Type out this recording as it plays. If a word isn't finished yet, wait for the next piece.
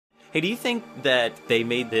Hey, do you think that they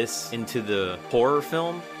made this into the horror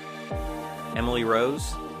film, Emily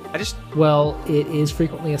Rose? Well, it is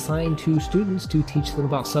frequently assigned to students to teach them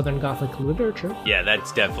about Southern Gothic literature. Yeah,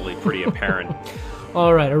 that's definitely pretty apparent.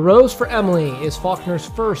 All right, A Rose for Emily is Faulkner's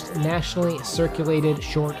first nationally circulated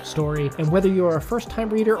short story. And whether you are a first-time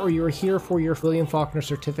reader or you are here for your William Faulkner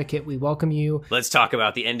certificate, we welcome you. Let's talk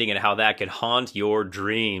about the ending and how that could haunt your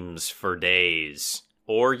dreams for days,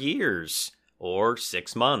 or years, or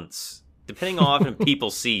 6 months. Depending on how often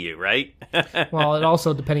people see you, right? Well, and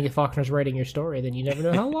also depending if Faulkner's writing your story, then you never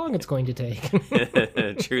know how long it's going to take.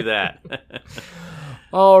 True that.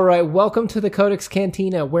 All right, welcome to the Codex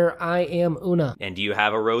Cantina, where I am Una. And do you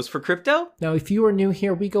have a rose for crypto? Now, if you are new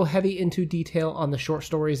here, we go heavy into detail on the short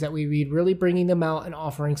stories that we read, really bringing them out and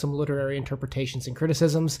offering some literary interpretations and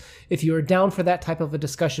criticisms. If you are down for that type of a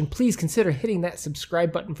discussion, please consider hitting that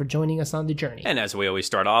subscribe button for joining us on the journey. And as we always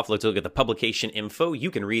start off, let's look at the publication info.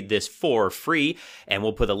 You can read this for free, and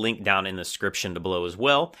we'll put a link down in the description below as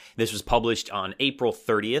well. This was published on April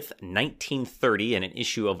 30th, 1930 in an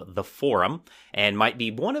issue of The Forum, and might be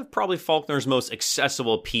one of probably Faulkner's most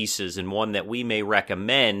accessible pieces, and one that we may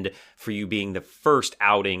recommend for you being the first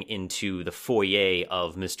outing into the foyer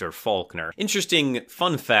of Mr. Faulkner. Interesting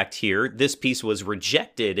fun fact here, this piece was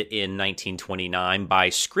rejected in 1929 by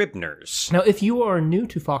Scribners. Now, if you are new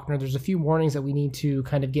to Faulkner, there's a few warnings that we need to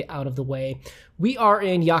kind of get out of the way. We are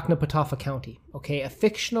in Yoknapatawpha County, okay, a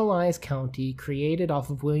fictionalized county created off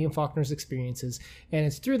of William Faulkner's experiences, and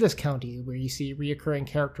it's through this county where you see reoccurring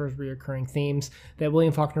characters, reoccurring themes, that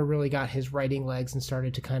William Faulkner really got his writing legs and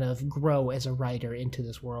started to kind of grow as a writer into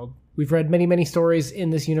this world. We've read many, many stories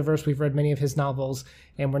in this universe. We've read many of his novels,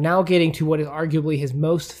 and we're now getting to what is arguably his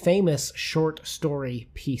most famous short story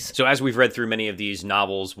piece. So as we've read through many of these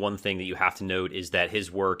novels, one thing that you have to note is that his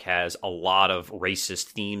work has a lot of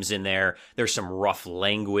racist themes in there. There's some rough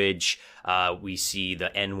language. We see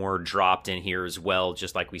the N-word dropped in here as well,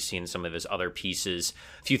 just like we see in some of his other pieces.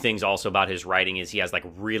 A few things also about his writing is he has like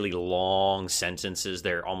really long sentences.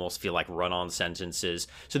 They almost feel like run-on sentences.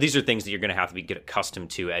 So these are things that you're going to have to get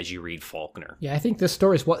accustomed to as you read Faulkner. Yeah, I think this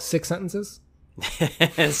story is, 6 sentences?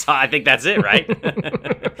 So I think that's it,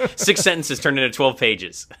 right? 6 sentences turned into 12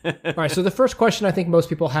 pages. All right, so the first question I think most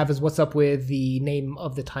people have is what's up with the name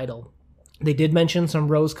of the title? They did mention some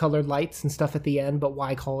rose-colored lights and stuff at the end, but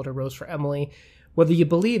why call it A Rose for Emily? Whether you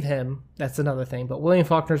believe him, that's another thing. But William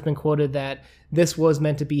Faulkner's been quoted that this was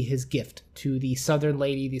meant to be his gift to the Southern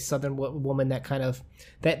lady, the Southern woman that kind of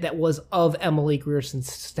that was of Emily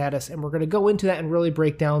Grierson's status. And we're going to go into that and really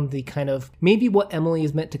break down the kind of maybe what Emily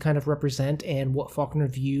is meant to kind of represent and what Faulkner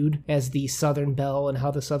viewed as the Southern Belle and how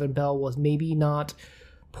the Southern Belle was maybe not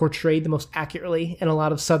portrayed the most accurately in a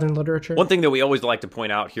lot of Southern literature. One thing that we always like to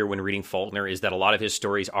point out here when reading Faulkner is that a lot of his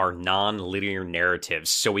stories are non-linear narratives,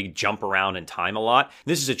 so we jump around in time a lot.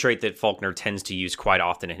 This is a trait that Faulkner tends to use quite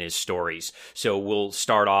often in his stories. So we'll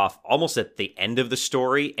start off almost at the end of the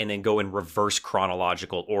story and then go in reverse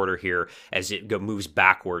chronological order here as it moves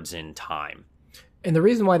backwards in time. And the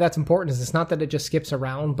reason why that's important is it's not that it just skips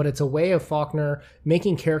around, but it's a way of Faulkner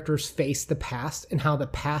making characters face the past and how the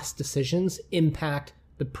past decisions impact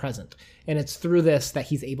the present. And it's through this that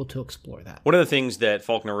he's able to explore that. One of the things that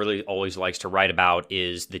Faulkner really always likes to write about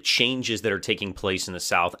is the changes that are taking place in the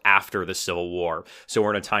South after the Civil War. So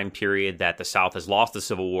we're in a time period that the South has lost the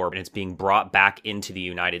Civil War and it's being brought back into the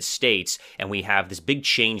United States. And we have this big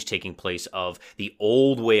change taking place of the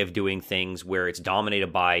old way of doing things where it's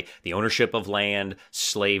dominated by the ownership of land,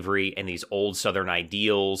 slavery, and these old Southern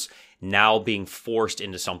ideals, now being forced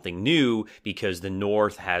into something new because the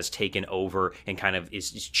North has taken over and kind of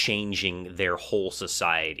is changing their whole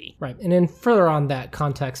society. Right. And then further on that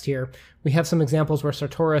context here, we have some examples where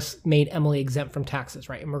Sartoris made Emily exempt from taxes,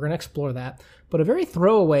 right? And we're going to explore that. But a very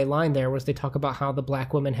throwaway line there was they talk about how the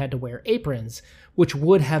black women had to wear aprons, which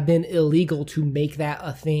would have been illegal to make that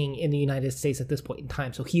a thing in the United States at this point in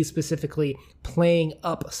time. So he's specifically playing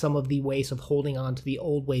up some of the ways of holding on to the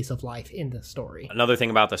old ways of life in the story. Another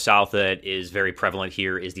thing about the South that is very prevalent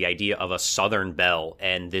here is the idea of a Southern belle.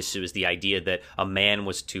 And this was the idea that a man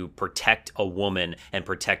was to protect a woman and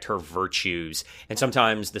protect her virtues. And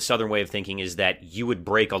sometimes the Southern way of thinking is that you would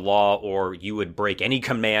break a law or you would break any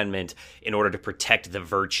commandment in order to protect the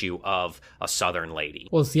virtue of a Southern lady.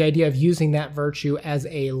 Well, it's the idea of using that virtue as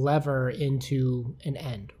a lever into an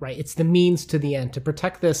end, right? It's the means to the end. To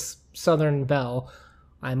protect this Southern belle,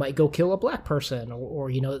 I might go kill a black person,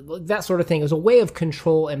 or that sort of thing. It was a way of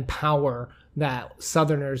control and power that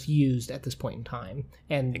Southerners used at this point in time.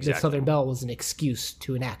 And the Southern Belle was an excuse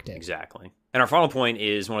to enact it. Exactly. And our final point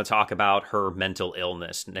is I want to talk about her mental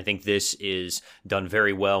illness. And I think this is done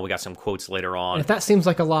very well. We got some quotes later on. And if that seems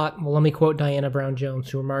like a lot, well, let me quote Diana Brown-Jones,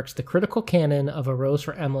 who remarks, "The critical canon of A Rose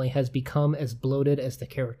for Emily has become as bloated as the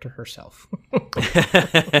character herself."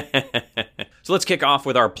 So let's kick off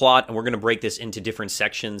with our plot, and we're going to break this into different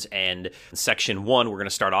sections. And in section 1, we're going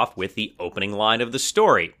to start off with the opening line of the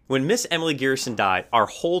story. When Miss Emily Garrison died, our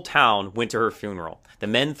whole town went to her funeral. The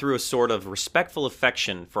men threw a sort of respectful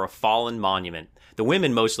affection for a fallen monument. The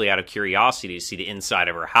women mostly out of curiosity to see the inside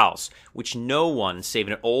of her house, which no one, save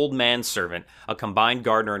an old manservant, a combined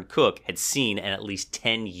gardener and cook, had seen in at least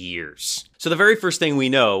 10 years. So the very first thing we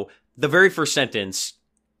know, the very first sentence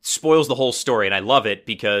spoils the whole story, and I love it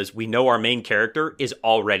because we know our main character is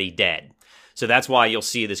already dead. So that's why you'll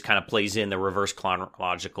see this kind of plays in the reverse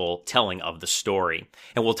chronological telling of the story.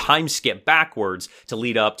 And we'll time skip backwards to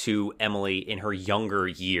lead up to Emily in her younger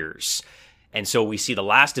years. And so we see the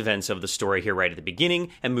last events of the story here right at the beginning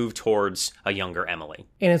and move towards a younger Emily.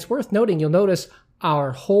 And it's worth noting, you'll notice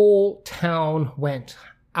our whole town went.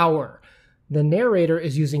 Our. The narrator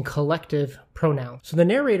is using collective pronouns. So the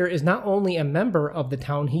narrator is not only a member of the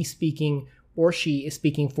town, he's speaking, or she is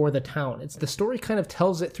speaking for the town. It's the story kind of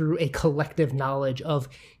tells it through a collective knowledge of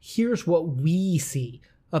here's what we see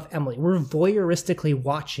of Emily. We're voyeuristically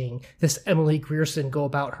watching this Emily Grierson go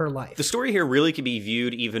about her life. The story here really could be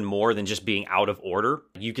viewed even more than just being out of order.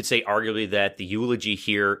 You could say arguably that the eulogy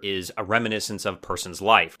here is a reminiscence of a person's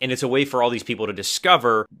life. And it's a way for all these people to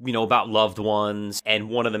discover, about loved ones. And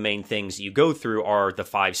one of the main things you go through are the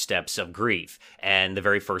 5 steps of grief. And the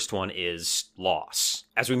very first one is loss.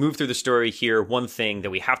 As we move through the story here, one thing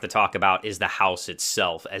that we have to talk about is the house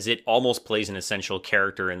itself, as it almost plays an essential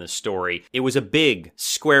character in the story. It was a big,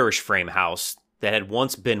 squarish frame house that had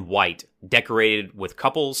once been white, decorated with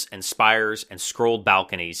couples and spires and scrolled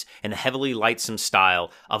balconies in the heavily lightsome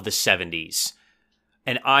style of the 70s.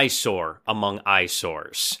 An eyesore among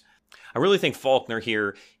eyesores. I really think Faulkner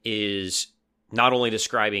here is not only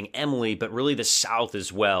describing Emily, but really the South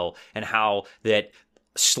as well, and how that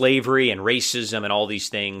slavery and racism and all these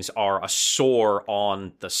things are a sore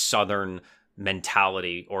on the Southern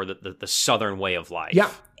mentality or the Southern way of life.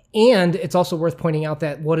 Yeah. And it's also worth pointing out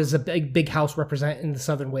that what does a big house represent in the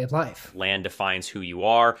Southern way of life? Land defines who you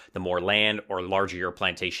are. The more land or larger your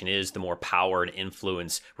plantation is, the more power and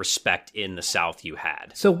influence, respect in the South you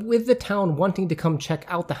had. So with the town wanting to come check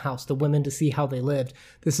out the house, the women to see how they lived,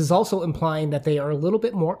 this is also implying that they are a little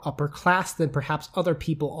bit more upper class than perhaps other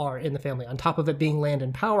people are in the family. On top of it being land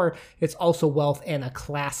and power, it's also wealth and a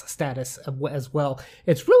class status as well.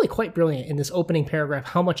 It's really quite brilliant in this opening paragraph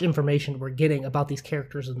how much information we're getting about these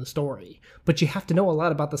characters in the story, but you have to know a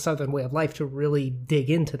lot about the Southern way of life to really dig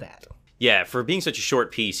into that. Yeah, for being such a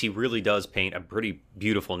short piece, he really does paint a pretty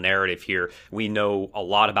beautiful narrative here. We know a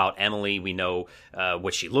lot about Emily. We know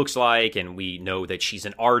what she looks like, and we know that she's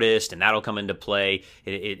an artist, and that'll come into play.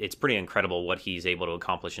 It's pretty incredible what he's able to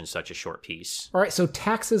accomplish in such a short piece. All right, so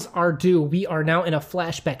taxes are due. We are now in a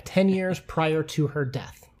flashback 10 years prior to her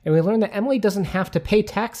death. And we learn that Emily doesn't have to pay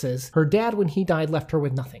taxes. Her dad, when he died, left her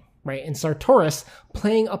with nothing. Right? And Sartoris,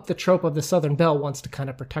 playing up the trope of the Southern Belle, wants to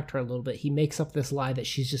kind of protect her a little bit. He makes up this lie that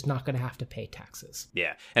she's just not going to have to pay taxes.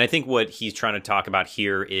 Yeah. And I think what he's trying to talk about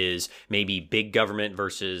here is maybe big government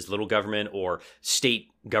versus little government, or state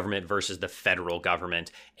government versus the federal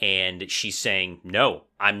government. And she's saying, no,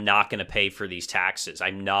 I'm not going to pay for these taxes.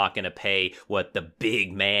 I'm not going to pay what the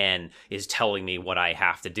big man is telling me what I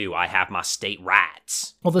have to do. I have my state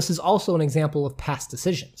rights. Well, this is also an example of past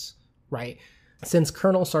decisions, right? Since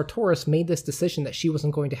Colonel Sartoris made this decision that she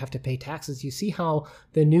wasn't going to have to pay taxes, you see how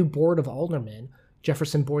the new Board of Aldermen,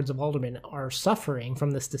 Jefferson Boards of Aldermen, are suffering from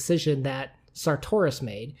this decision that Sartoris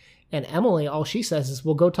made. And Emily, all she says is,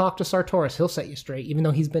 well, go talk to Sartoris. He'll set you straight, even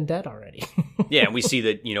though he's been dead already. Yeah, and we see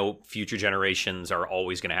that, future generations are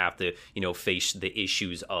always going to have to, face the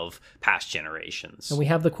issues of past generations. And we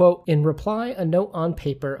have the quote, "In reply, a note on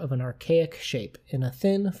paper of an archaic shape, in a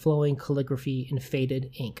thin, flowing calligraphy in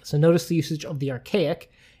faded ink." So notice the usage of the archaic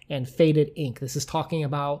and faded ink. This is talking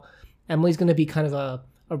about Emily's going to be kind of a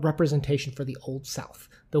representation for the Old South,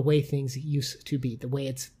 the way things used to be, the way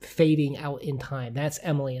it's fading out in time. That's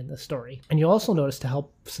Emily in the story. And you'll also notice, to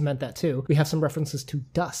help cement that too, we have some references to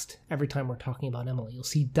dust every time we're talking about Emily. You'll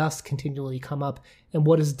see dust continually come up. And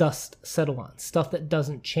what does dust settle on? Stuff that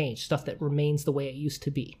doesn't change, stuff that remains the way it used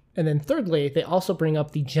to be. And then thirdly, they also bring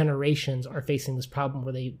up the generations are facing this problem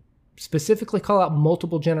where they specifically call out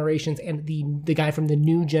multiple generations, and the guy from the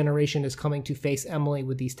new generation is coming to face Emily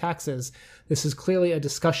with these taxes. This is clearly a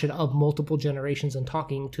discussion of multiple generations and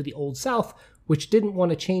talking to the Old South, which didn't want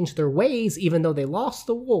to change their ways, even though they lost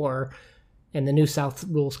the war, and the New South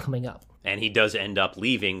rules coming up. And he does end up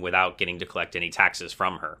leaving without getting to collect any taxes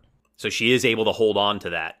from her. So she is able to hold on to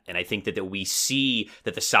that. And I think that we see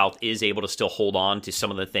that the South is able to still hold on to some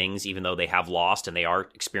of the things, even though they have lost and they are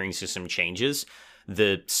experiencing some changes.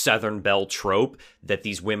 The Southern Belle trope that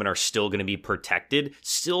these women are still going to be protected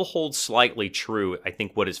still holds slightly true. I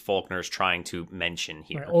think what is Faulkner is trying to mention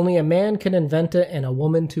here. Right, only a man can invent it and a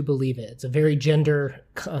woman to believe it. It's a very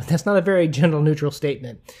that's not a very gender neutral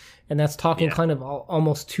statement. And that's talking kind of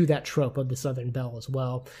almost to that trope of the Southern Belle as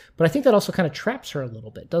well. But I think that also kind of traps her a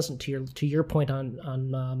little bit, doesn't, to your point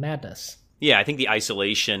on madness. Yeah, I think the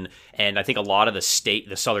isolation, and I think a lot of the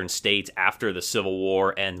southern states after the Civil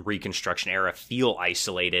War and Reconstruction era feel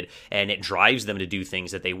isolated, and it drives them to do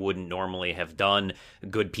things that they wouldn't normally have done,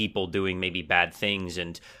 good people doing maybe bad things.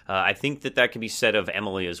 And I think that can be said of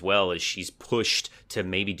Emily as well, as she's pushed to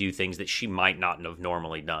maybe do things that she might not have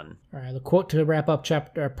normally done. All right, the quote to wrap up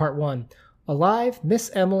part 1. Alive, Miss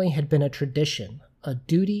Emily had been a tradition, a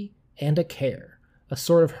duty, and a care, a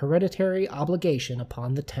sort of hereditary obligation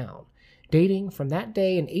upon the town, dating from that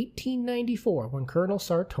day in 1894 when Colonel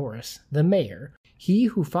Sartoris, the mayor, he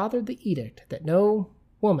who fathered the edict that no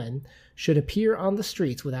woman should appear on the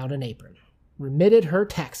streets without an apron, remitted her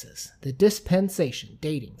taxes, the dispensation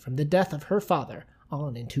dating from the death of her father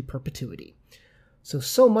on into perpetuity.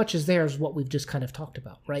 So much is there is what we've just kind of talked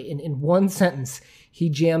about, right? In one sentence, he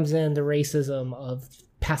jams in the racism of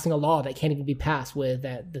passing a law that can't even be passed with,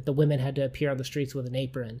 that the women had to appear on the streets with an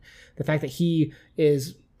apron. The fact that he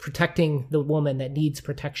is protecting the woman that needs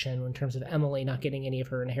protection in terms of Emily not getting any of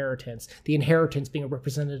her inheritance, the inheritance being a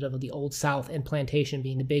representative of the Old South and plantation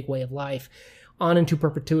being the big way of life, on into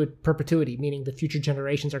perpetuity, meaning the future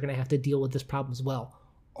generations are going to have to deal with this problem as well.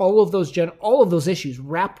 All of those issues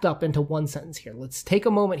wrapped up into one sentence here. Let's take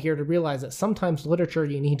a moment here to realize that sometimes literature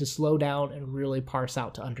you need to slow down and really parse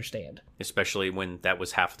out to understand. Especially when that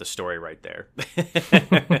was half the story right there.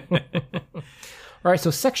 All right,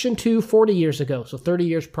 so Section 2, 40 years ago, so 30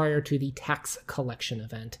 years prior to the tax collection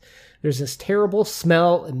event, there's this terrible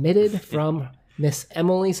smell emitted from Miss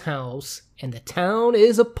Emily's house, and the town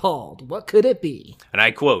is appalled. What could it be? And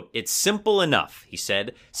I quote, "It's simple enough," he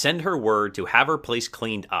said. "Send her word to have her place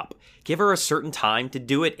cleaned up. Give her a certain time to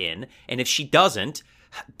do it in, and if she doesn't,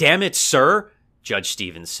 damn it, sir," Judge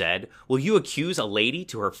Stevens said, "will you accuse a lady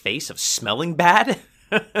to her face of smelling bad?"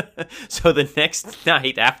 So the next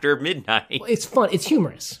night after midnight. Well, it's fun. It's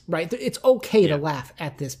humorous, right? It's okay to laugh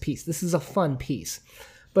at this piece. This is a fun piece.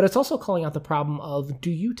 But it's also calling out the problem of,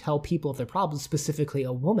 do you tell people of their problems, specifically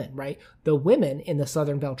a woman, right? The women in the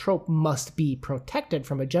Southern Belle trope must be protected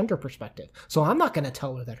from a gender perspective. So I'm not going to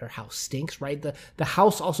tell her that her house stinks, right? The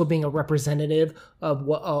house also being a representative of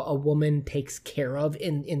what a woman takes care of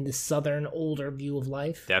in the Southern older view of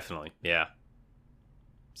life. Definitely, yeah.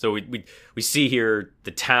 So we see here the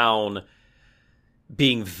town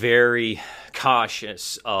being very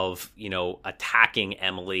cautious of, attacking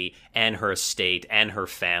Emily and her estate and her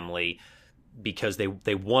family because they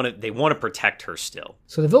want to protect her still.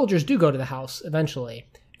 So the villagers do go to the house eventually.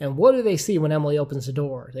 And what do they see when Emily opens the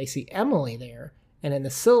door? They see Emily there, and in the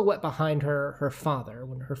silhouette behind her, her father,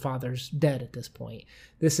 when her father's dead at this point.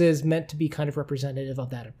 This is meant to be kind of representative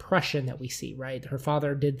of that oppression that we see, right? Her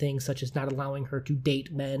father did things such as not allowing her to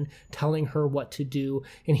date men, telling her what to do,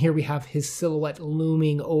 and here we have his silhouette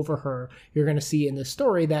looming over her. You're going to see in this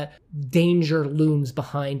story that danger looms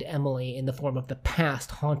behind Emily in the form of the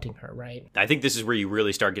past haunting her, right? I think this is where you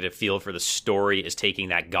really start to get a feel for the story is taking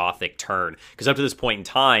that gothic turn. Because up to this point in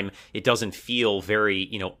time, it doesn't feel very,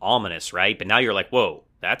 ominous, right? But now you're like, whoa,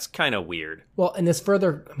 that's kind of weird. Well, and this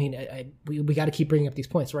further, we got to keep bringing up these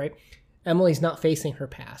points, right? Emily's not facing her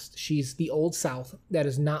past. She's the Old South that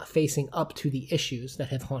is not facing up to the issues that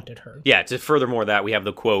have haunted her. Yeah, to furthermore that, we have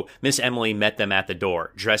the quote, "Miss Emily met them at the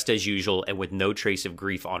door, dressed as usual and with no trace of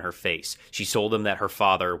grief on her face. She told them that her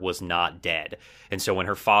father was not dead. And so when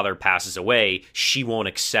her father passes away, she won't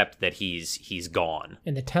accept that he's gone."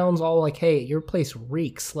 And the town's all like, hey, your place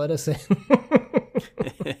reeks. Let us in.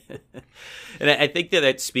 And I think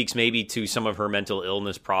that speaks maybe to some of her mental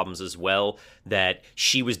illness problems as well, that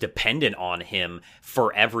she was dependent on him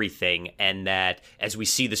for everything, and that as we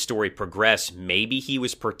see the story progress, maybe he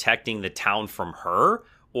was protecting the town from her,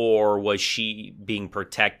 or was she being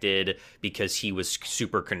protected because he was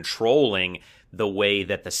super controlling the way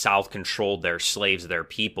that the South controlled their slaves, their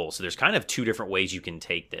people? So there's kind of two different ways you can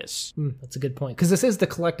take this. That's a good point, because this is the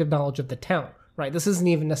collective knowledge of the town. right? This isn't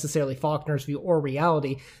even necessarily Faulkner's view or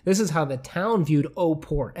reality. This is how the town viewed oh,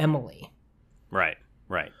 poor Emily. Right,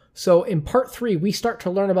 right. So in part 3, we start to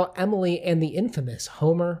learn about Emily and the infamous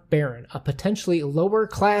Homer Barron, a potentially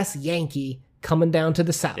lower-class Yankee coming down to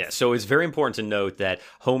the South. Yeah, so it's very important to note that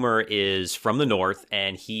Homer is from the North,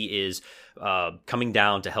 and he is coming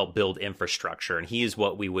down to help build infrastructure, and he is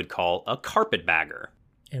what we would call a carpetbagger.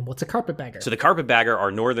 And what's a carpetbagger? So the carpetbagger are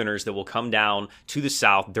Northerners that will come down to the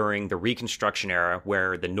South during the Reconstruction era,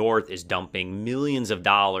 where the North is dumping millions of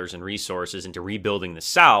dollars in resources into rebuilding the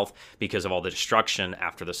South because of all the destruction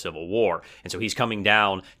after the Civil War. And so he's coming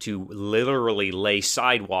down to literally lay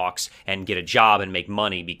sidewalks and get a job and make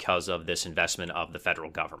money because of this investment of the federal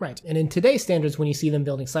government. Right. And in today's standards, when you see them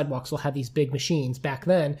building sidewalks, they'll have these big machines. Back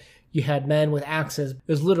then, you had men with axes. It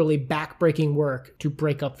was literally back-breaking work to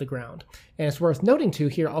break up the ground. And it's worth noting, too,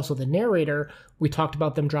 here also the narrator, we talked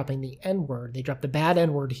about them dropping the N-word. They dropped the bad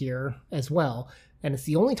N-word here as well. And it's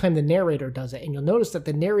the only time the narrator does it. And you'll notice that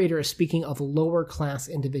the narrator is speaking of lower-class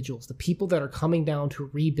individuals, the people that are coming down to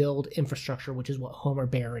rebuild infrastructure, which is what Homer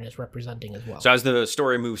Barron is representing as well. So as the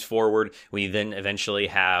story moves forward, we then eventually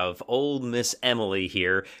have old Miss Emily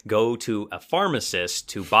here go to a pharmacist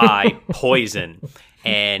to buy poison.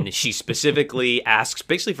 And she specifically asks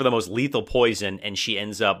basically for the most lethal poison, and she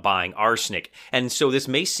ends up buying arsenic. And so this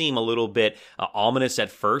may seem a little bit ominous at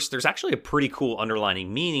first. There's actually a pretty cool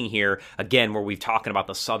underlining meaning here, again, where we've talking about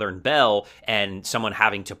the Southern Belle and someone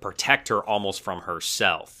having to protect her almost from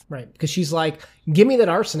herself. Right, because she's like, give me that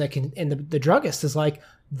arsenic, and the druggist is like,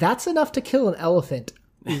 that's enough to kill an elephant.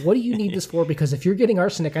 What do you need this for? Because if you're getting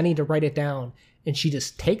arsenic, I need to write it down. And she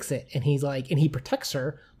just takes it, and he's like, and he protects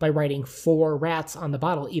her by writing 4 rats on the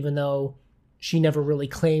bottle, even though she never really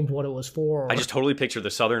claimed what it was for. I just totally picture the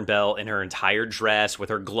Southern Belle in her entire dress with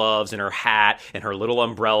her gloves and her hat and her little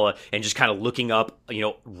umbrella, and just kind of looking up,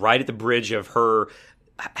 right at the bridge of her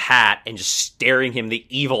hat and just staring him the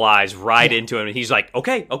evil eyes right into him. And he's like,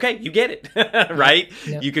 okay, you get it, right?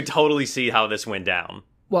 Yep. You could totally see how this went down.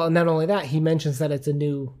 Well, not only that, he mentions that it's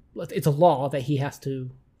a law that he has to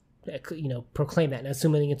proclaim that, and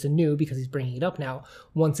assuming it's a new because he's bringing it up now.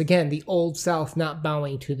 Once again, the old South not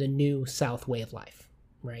bowing to the new South way of life,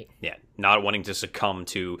 right? Yeah, not wanting to succumb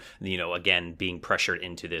to, again, being pressured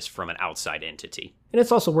into this from an outside entity. And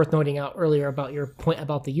it's also worth noting out earlier about your point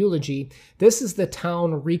about the eulogy. This is the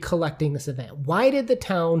town recollecting this event. Why did the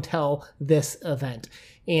town tell this event?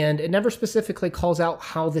 And it never specifically calls out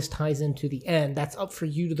how this ties into the end. That's up for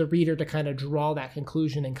you, the reader, to kind of draw that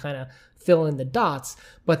conclusion and kind of fill in the dots.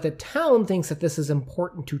 But the town thinks that this is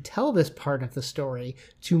important to tell this part of the story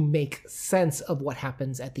to make sense of what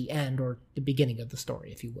happens at the end, or the beginning of the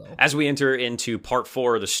story, if you will. As we enter into part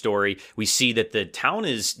 4 of the story, we see that the town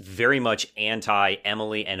is very much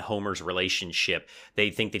anti-Emily and Homer's relationship.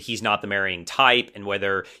 They think that he's not the marrying type, and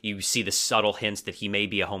whether you see the subtle hints that he may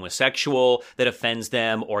be a homosexual that offends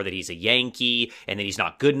them, or that he's a Yankee and that he's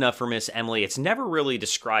not good enough for Miss Emily, it's never really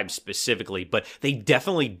described specifically, but they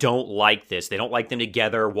definitely don't like this. They don't like them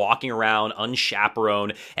together, walking around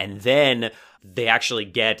unchaperoned, and then they actually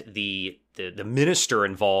get the minister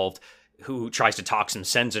involved, who tries to talk some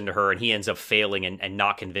sense into her, and he ends up failing and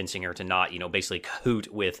not convincing her to not, basically cahoot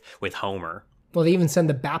with Homer. Well, they even send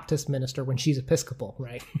the Baptist minister when she's Episcopal,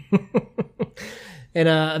 right? And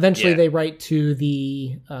eventually they write to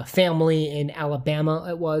the family in Alabama,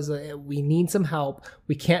 it was, we need some help.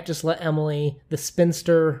 We can't just let Emily, the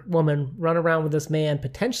spinster woman, run around with this man,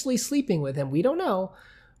 potentially sleeping with him. We don't know.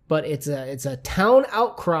 But it's a town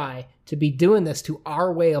outcry to be doing this to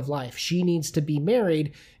our way of life. She needs to be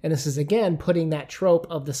married. And this is, again, putting that trope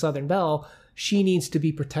of the Southern Belle. She needs to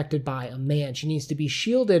be protected by a man. She needs to be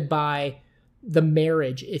shielded by the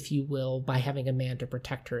marriage, if you will, by having a man to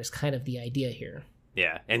protect her, is kind of the idea here.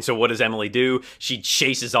 Yeah, and so what does Emily do? She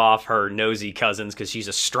chases off her nosy cousins because she's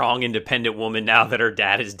a strong, independent woman now that her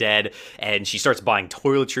dad is dead, and she starts buying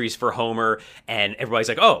toiletries for Homer, and everybody's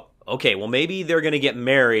like, oh, okay, well, maybe they're going to get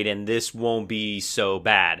married and this won't be so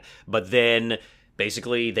bad. But then,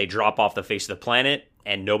 basically, they drop off the face of the planet,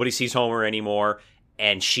 and nobody sees Homer anymore,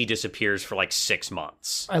 and she disappears for like 6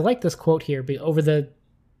 months. I like this quote here, over the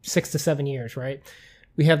 6 to 7 years, right?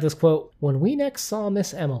 We have this quote, "When we next saw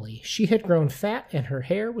Miss Emily, she had grown fat and her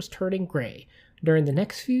hair was turning gray. During the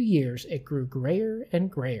next few years, it grew grayer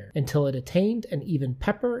and grayer until it attained an even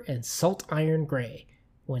pepper and salt iron gray,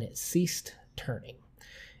 when it ceased turning."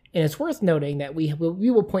 And it's worth noting that we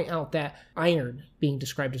will point out that iron being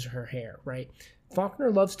described as her hair, right?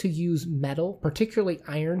 Faulkner loves to use metal, particularly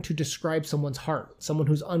iron, to describe someone's heart. Someone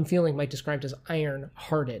who's unfeeling might be described as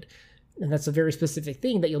iron-hearted. And that's a very specific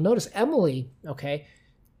thing that you'll notice. Emily, okay,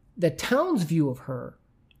 the town's view of her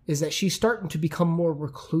is that she's starting to become more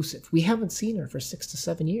reclusive. We haven't seen her for 6 to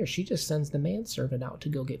 7 years. She just sends the manservant out to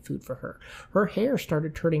go get food for her. Her hair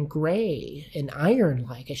started turning gray and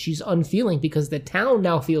iron-like as she's unfeeling because the town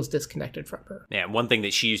now feels disconnected from her. Yeah, one thing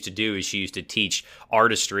that she used to do is she used to teach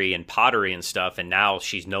artistry and pottery and stuff, and now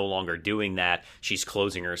she's no longer doing that. She's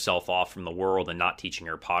closing herself off from the world and not teaching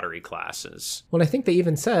her pottery classes. Well, I think they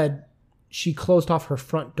even said she closed off her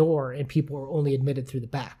front door and people were only admitted through the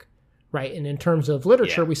back. Right, and in terms of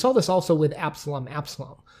literature, we saw this also with Absalom.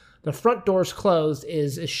 The front door's closed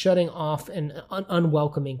is shutting off an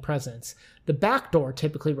unwelcoming presence. The back door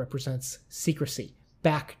typically represents secrecy,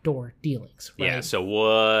 backdoor dealings. Right? Yeah, so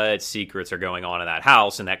what secrets are going on in that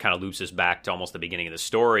house? And that kind of loops us back to almost the beginning of the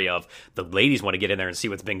story of the ladies want to get in there and see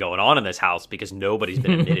what's been going on in this house because nobody's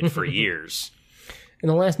been admitted for years. And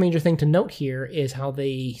the last major thing to note here is how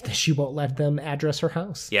she won't let them address her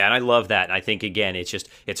house. Yeah, and I love that. And I think, again,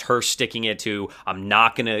 it's her sticking it to, I'm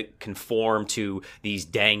not going to conform to these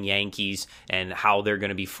dang Yankees and how they're going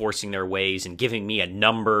to be forcing their ways and giving me a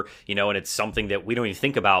number, and it's something that we don't even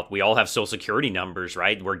think about. We all have Social Security numbers,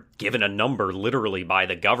 right? We're given a number literally by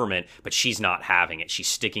the government, but she's not having it. She's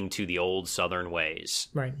sticking to the old Southern ways.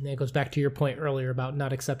 Right, and it goes back to your point earlier about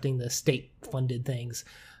not accepting the state-funded things.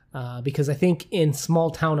 Because I think in small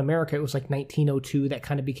town America, it was like 1902 that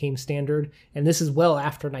kind of became standard. And this is well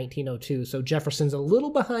after 1902. So Jefferson's a little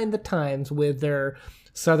behind the times with their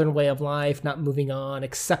Southern way of life, not moving on,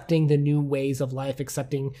 accepting the new ways of life,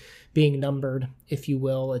 accepting being numbered, if you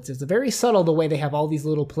will. It's very subtle the way they have all these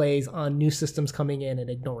little plays on new systems coming in and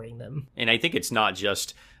ignoring them. And I think it's not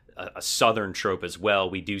just a Southern trope as well.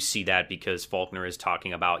 We do see that because Faulkner is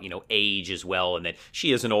talking about, age as well, and that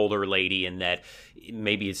she is an older lady, and that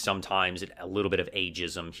maybe it's sometimes a little bit of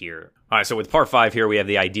ageism here. All right, so with part 5 here, we have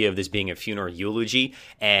the idea of this being a funeral eulogy,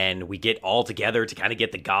 and we get all together to kind of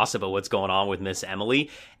get the gossip of what's going on with Miss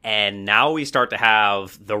Emily, and now we start to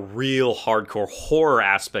have the real hardcore horror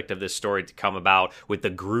aspect of this story to come about with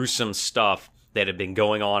the gruesome stuff that had been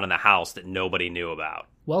going on in the house that nobody knew about.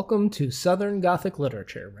 Welcome to Southern Gothic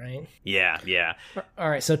literature, right? Yeah. All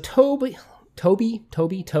right, so Tobe,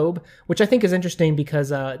 which I think is interesting because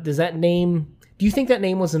do you think that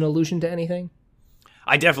name was an allusion to anything?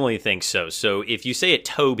 I definitely think so. So if you say it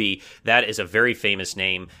Toby, that is a very famous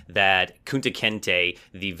name that Kunta Kinte,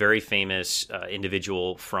 the very famous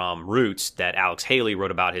individual from Roots that Alex Haley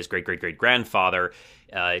wrote about his great-great-great-grandfather,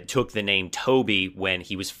 took the name Toby when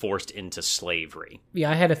he was forced into slavery. Yeah,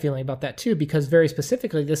 I had a feeling about that too, because very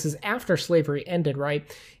specifically, this is after slavery ended, right?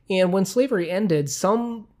 And when slavery ended,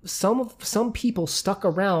 some people stuck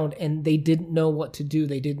around and they didn't know what to do.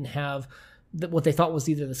 They didn't have what they thought was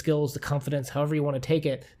either the skills, the confidence, however you want to take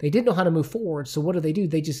it. They didn't know how to move forward. So what do?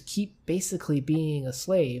 They just keep basically being a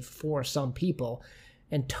slave for some people.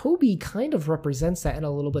 And Toby kind of represents that in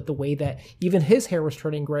a little bit, the way that even his hair was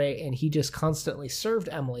turning gray and he just constantly served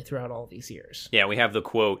Emily throughout all these years. Yeah, we have the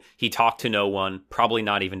quote, "He talked to no one, probably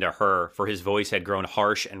not even to her, for his voice had grown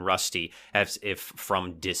harsh and rusty, as if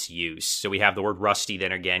from disuse." So we have the word rusty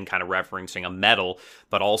then again, kind of referencing a metal,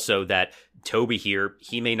 but also that Toby here,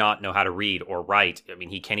 he may not know how to read or write. I mean,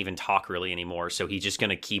 he can't even talk really anymore. So he's just going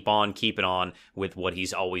to keep it on with what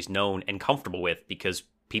he's always known and comfortable with, because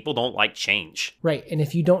people don't like change. Right. And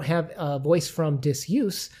if you don't have a voice from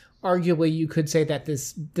disuse, arguably you could say that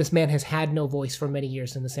this man has had no voice for many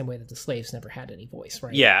years in the same way that the slaves never had any voice,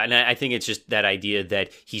 right? Yeah, and I think it's just that idea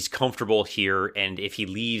that he's comfortable here, and if he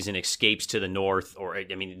leaves and escapes to the north, or,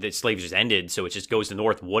 I mean, the slaves just ended, so it just goes to the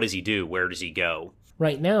north. What does he do? Where does he go?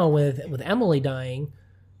 Right now, with Emily dying,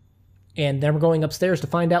 and then we're going upstairs to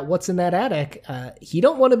find out what's in that attic, he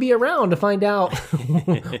don't want to be around to find out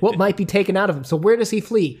what might be taken out of him. So where does he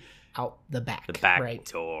flee? Out the back. The back right?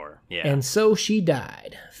 door, yeah. And so she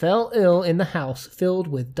died, fell ill in the house filled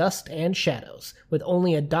with dust and shadows, with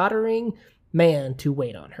only a doddering man to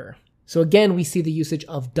wait on her. So again, we see the usage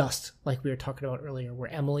of dust, like we were talking about earlier,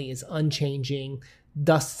 where Emily is unchanging.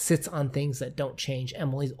 Dust sits on things that don't change.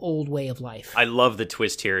 Emily's old way of life. I love the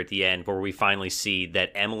twist here at the end where we finally see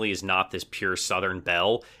that Emily is not this pure Southern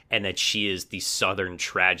belle, and that she is the Southern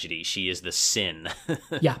tragedy. She is the sin.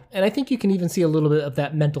 Yeah, and I think you can even see a little bit of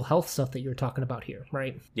that mental health stuff that you were talking about here,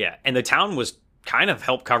 right? Yeah, and the town was kind of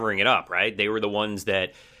helped covering it up, right? They were the ones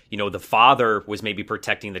that, the father was maybe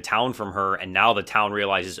protecting the town from her, and now the town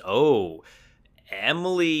realizes, oh,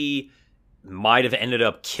 Emily might have ended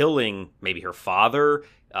up killing maybe her father,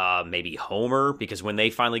 maybe Homer, because when they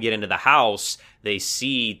finally get into the house, they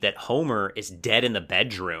see that Homer is dead in the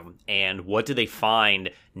bedroom. And what do they find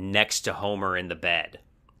next to Homer in the bed?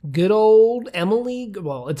 Good old Emily.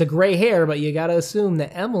 Well, it's a gray hair, but you got to assume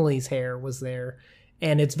that Emily's hair was there.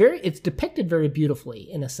 And it's depicted very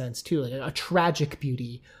beautifully in a sense too, like a tragic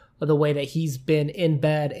beauty of the way that he's been in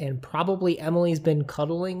bed and probably Emily's been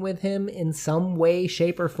cuddling with him in some way,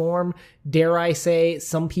 shape, or form. Dare I say,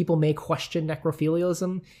 some people may question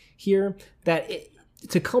necrophilianism here.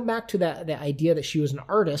 To come back to that idea that she was an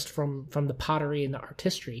artist from the pottery and the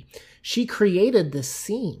artistry, she created this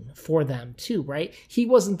scene for them too, right? He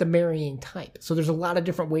wasn't the marrying type. So there's a lot of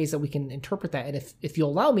different ways that we can interpret that. And if you'll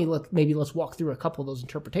allow me, let's walk through a couple of those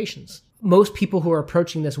interpretations. Most people who are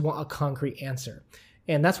approaching this want a concrete answer.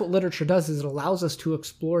 And that's what literature does, is it allows us to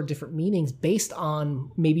explore different meanings based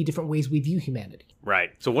on maybe different ways we view humanity. Right.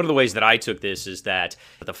 So one of the ways that I took this is that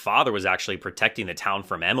the father was actually protecting the town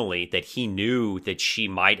from Emily, that he knew that she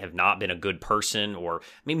might have not been a good person, or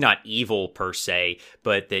maybe not evil per se,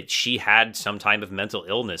 but that she had some type of mental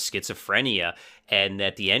illness, schizophrenia, and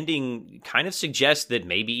that the ending kind of suggests that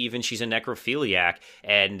maybe even she's a necrophiliac,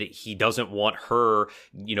 and he doesn't want her,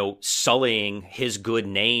 sullying his good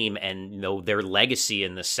name and, their legacy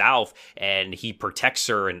in the South, and he protects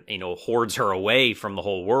her and, hoards her away from the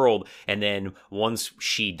whole world. And then once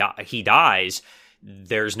he dies,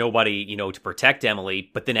 there's nobody, to protect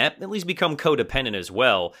Emily, but then Emily's become codependent as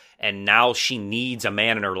well. And now she needs a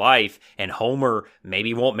man in her life, and Homer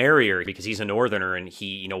maybe won't marry her because he's a Northerner and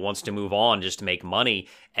he, wants to move on just to make money.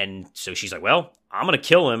 And so she's like, well, I'm going to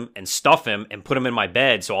kill him and stuff him and put him in my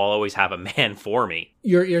bed, so I'll always have a man for me.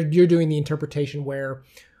 You're doing the interpretation where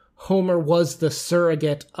Homer was the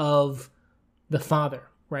surrogate of the father.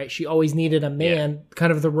 Right? She always needed a man, kind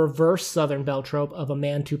of the reverse Southern Belle trope of a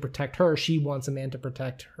man to protect her. She wants a man to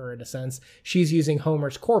protect her in a sense. She's using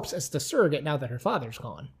Homer's corpse as the surrogate now that her father's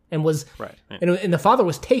gone. And and the father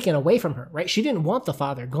was taken away from her, right? She didn't want the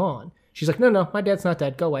father gone. She's like, no, my dad's not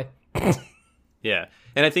dead. Go away. Yeah.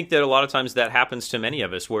 And I think that a lot of times that happens to many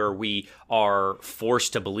of us, where we are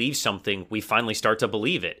forced to believe something, we finally start to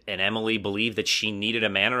believe it. And Emily believed that she needed a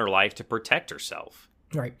man in her life to protect herself.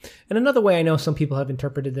 Right. And another way I know some people have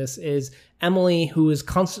interpreted this is Emily, who has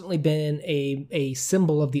constantly been a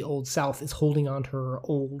symbol of the Old South, is holding on to her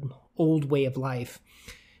old way of life.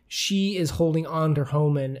 She is holding on to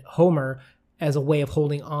Homer as a way of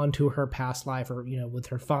holding on to her past life, or, with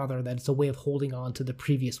her father, that it's a way of holding on to the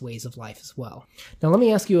previous ways of life as well. Now, let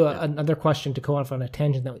me ask you another question to go off on a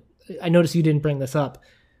tangent that I noticed you didn't bring this up.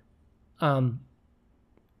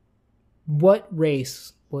 What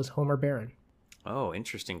race was Homer Barron? Oh,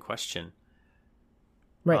 interesting question.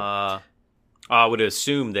 Right. I would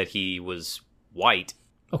assume that he was white.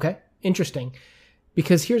 Okay, interesting.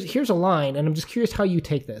 Because here's a line, and I'm just curious how you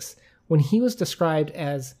take this. When he was described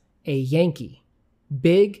as a Yankee,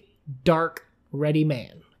 big, dark, ready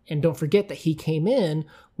man. And don't forget that he came in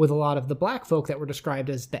with a lot of the black folk that were described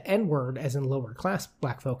as the N-word, as in lower class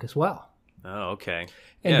black folk as well. Oh, okay.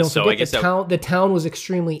 And don't forget the town was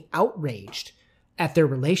extremely outraged at their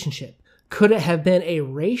relationship. Could it have been a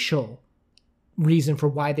racial reason for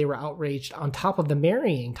why they were outraged on top of the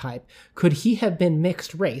marrying type? Could he have been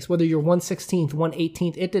mixed race? Whether you're 1/16th,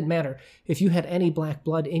 1/18th, it didn't matter. If you had any black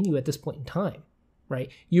blood in you at this point in time, right,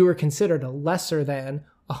 you were considered a lesser than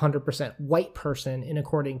 100% white person in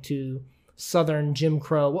according to Southern Jim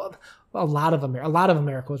Crow. Well, a lot of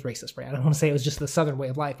America was racist, right? I don't want to say it was just the Southern way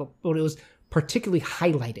of life, but it was particularly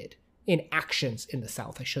highlighted in actions in the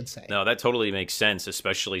South, I should say. No, that totally makes sense,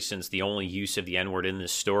 especially since the only use of the N-word in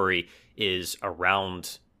this story is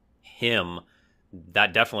around him.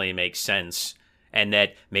 That definitely makes sense. And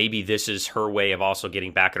that maybe this is her way of also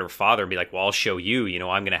getting back at her father and be like, well, I'll show you,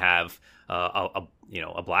 I'm going to have a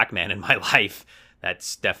black man in my life.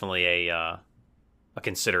 That's definitely a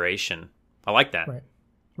consideration. I like that.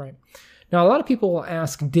 Right. Now, a lot of people will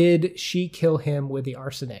ask, did she kill him with the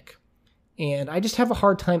arsenic? And I just have a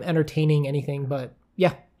hard time entertaining anything but,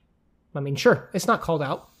 yeah. I mean, sure, it's not called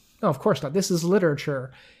out. No, of course not. This is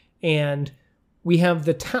literature. And we have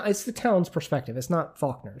it's the town's perspective. It's not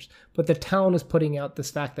Faulkner's. But the town is putting out this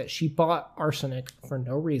fact that she bought arsenic for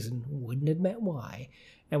no reason, wouldn't admit why.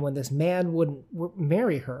 And when this man wouldn't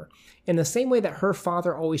marry her, in the same way that her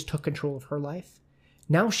father always took control of her life,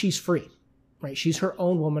 now she's free, right? She's her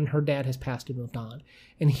own woman. Her dad has passed and moved on.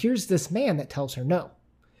 And here's this man that tells her no.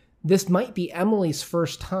 This might be Emily's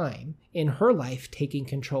first time in her life taking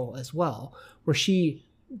control as well, where she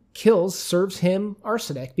serves him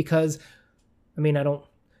arsenic because, I mean, don't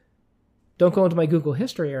go into my Google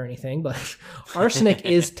history or anything, but arsenic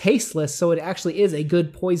is tasteless, so it actually is a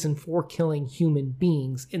good poison for killing human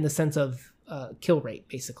beings in the sense of kill rate,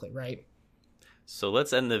 basically, right? So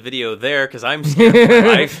let's end the video there because I'm scared for my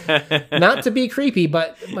life. Not to be creepy,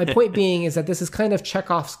 but my point being is that this is kind of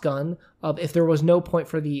Chekhov's gun of if there was no point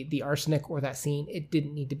for the arsenic or that scene, it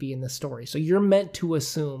didn't need to be in the story. So you're meant to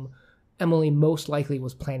assume Emily most likely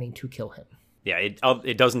was planning to kill him. Yeah,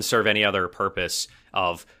 it doesn't serve any other purpose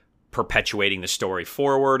of perpetuating the story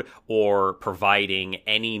forward or providing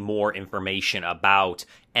any more information about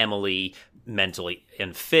Emily mentally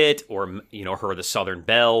unfit or, you know, her the Southern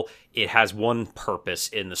Belle. It has one purpose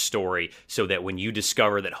in the story so that when you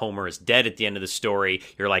discover that Homer is dead at the end of the story,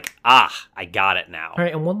 you're like, I got it now. All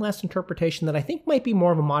right, and one last interpretation that I think might be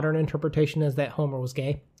more of a modern interpretation is that Homer was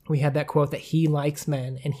gay. We had that quote that he likes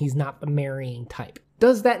men and he's not the marrying type.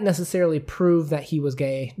 Does that necessarily prove that he was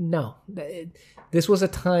gay? No. This was a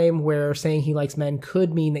time where saying he likes men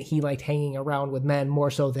could mean that he liked hanging around with men more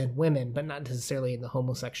so than women, but not necessarily in the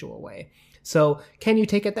homosexual way. So can you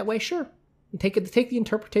take it that way? Sure. Take the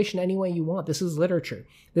interpretation any way you want. This is literature.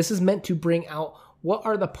 This is meant to bring out what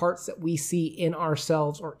are the parts that we see in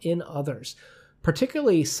ourselves or in others.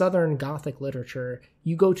 Particularly Southern Gothic literature,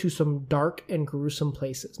 you go to some dark and gruesome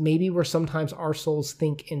places, maybe where sometimes our souls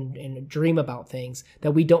think and dream about things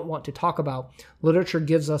that we don't want to talk about. Literature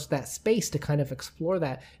gives us that space to kind of explore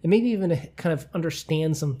that and maybe even to kind of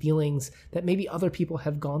understand some feelings that maybe other people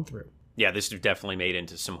have gone through. Yeah, this is definitely made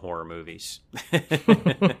into some horror movies.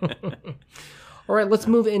 All right, let's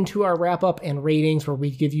move into our wrap-up and ratings where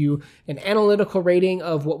we give you an analytical rating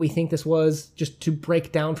of what we think this was, just to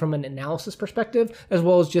break down from an analysis perspective, as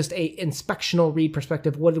well as just a inspectional read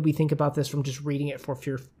perspective. What did we think about this from just reading it for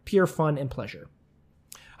pure fun and pleasure?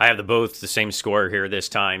 I have both the same score here this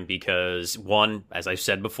time because, one, as I've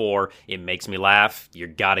said before, it makes me laugh. You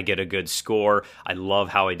got to get a good score. I love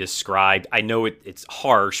how I described. I know it's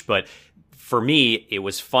harsh, but for me, it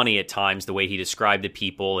was funny at times the way he described the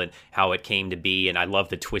people and how it came to be, and I love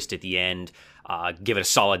the twist at the end. Give it a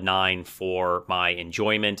solid 9 for my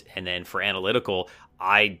enjoyment, and then for analytical,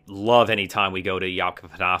 I love any time we go to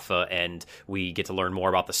Yakapanafa and we get to learn more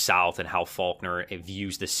about the South and how Faulkner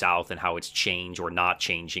views the South and how it's changed or not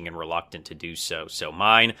changing and reluctant to do so. So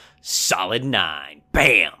mine, solid 9.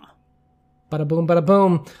 Bam! Bada boom, bada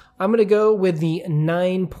boom. I'm going to go with the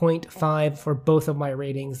 9.5 for both of my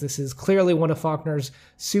ratings. This is clearly one of Faulkner's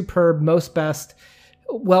superb, most best,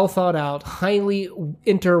 well thought out, highly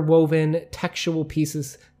interwoven textual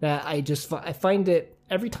pieces that I find it,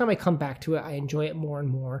 every time I come back to it, I enjoy it more and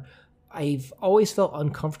more. I've always felt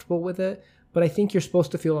uncomfortable with it, but I think you're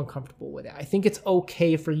supposed to feel uncomfortable with it. I think it's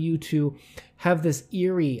okay for you to have this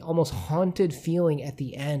eerie, almost haunted feeling at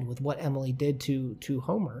the end with what Emily did to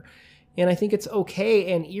Homer. And I think it's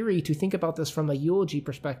okay and eerie to think about this from a eulogy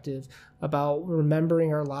perspective about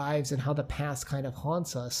remembering our lives and how the past kind of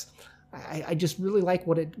haunts us. I just really like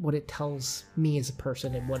what it tells me as a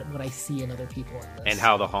person and what I see in other people in this. And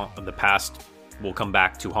how the past will come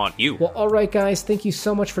back to haunt you. Well, all right, guys. Thank you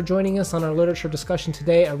so much for joining us on our literature discussion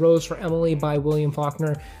today, A Rose for Emily by William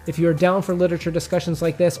Faulkner. If you're down for literature discussions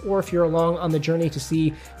like this, or if you're along on the journey to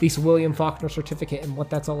see this William Faulkner certificate and what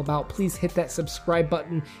that's all about, please hit that subscribe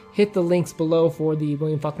button. Hit the links below for the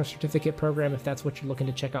William Faulkner certificate program if that's what you're looking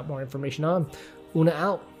to check out more information on. Una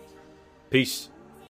out. Peace.